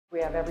We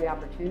have every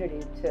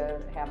opportunity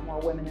to have more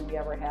women than we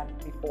ever had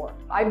before.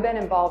 I've been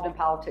involved in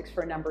politics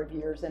for a number of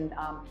years, and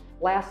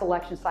last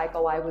election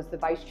cycle I was the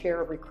vice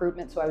chair of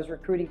recruitment, so I was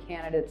recruiting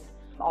candidates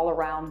all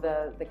around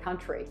the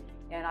country.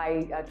 And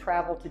I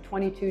traveled to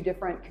 22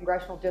 different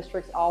congressional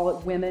districts, all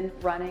women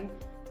running,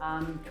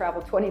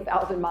 traveled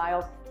 20,000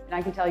 miles, and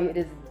I can tell you it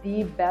is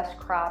the best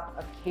crop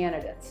of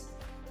candidates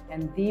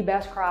and the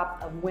best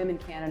crop of women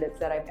candidates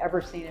that I've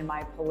ever seen in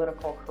my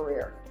political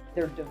career.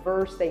 They're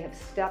diverse, they have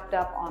stepped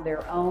up on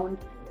their own.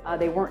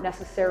 They weren't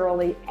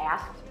necessarily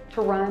asked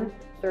to run.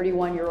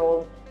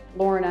 31-year-old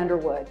Lauren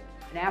Underwood,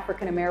 an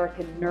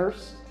African-American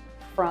nurse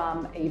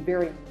from a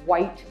very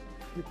white,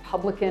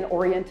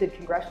 Republican-oriented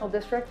congressional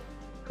district,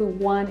 who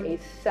won a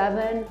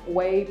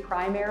 7-way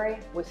primary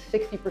with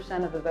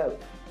 60% of the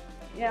vote.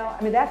 You know,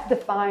 I mean, that's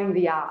defying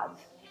the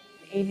odds.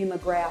 Abby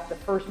McGrath, the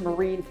first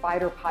Marine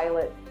fighter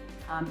pilot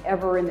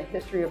ever in the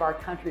history of our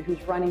country,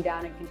 who's running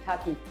down in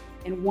Kentucky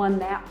and won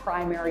that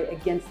primary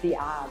against the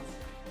odds.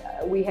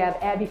 We have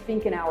Abby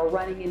Finkenauer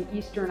running in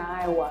eastern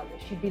Iowa.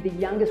 She'd be the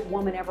youngest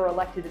woman ever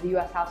elected to the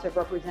U.S. House of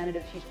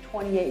Representatives. She's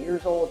 28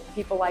 years old.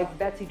 People like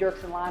Betsy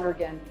Dirksen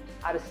Londrigan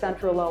out of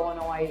central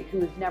Illinois, who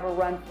has never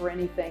run for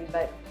anything,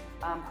 but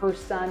her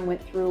son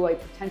went through a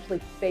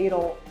potentially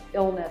fatal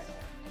illness,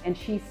 and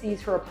she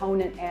sees her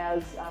opponent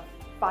as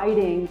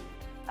fighting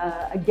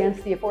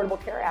against the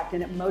Affordable Care Act,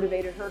 and it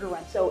motivated her to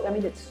run. So, I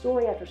mean, it's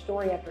story after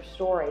story after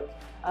story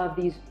of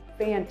these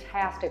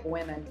fantastic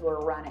women who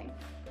are running.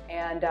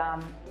 And,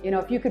 you know,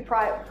 if you could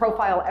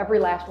profile every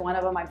last one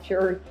of them, I'm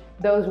sure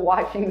those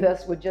watching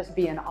this would just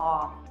be in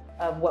awe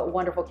of what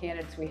wonderful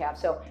candidates we have.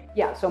 So,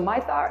 yeah, so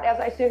my thought as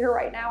I sit here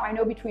right now, I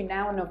know between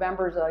now and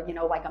November is, you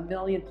know, like a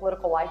million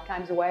political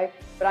lifetimes away,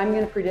 but I'm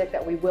going to predict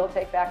that we will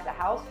take back the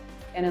House,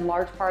 and in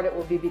large part it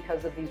will be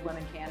because of these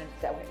women candidates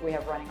that we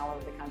have running all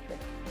over the country.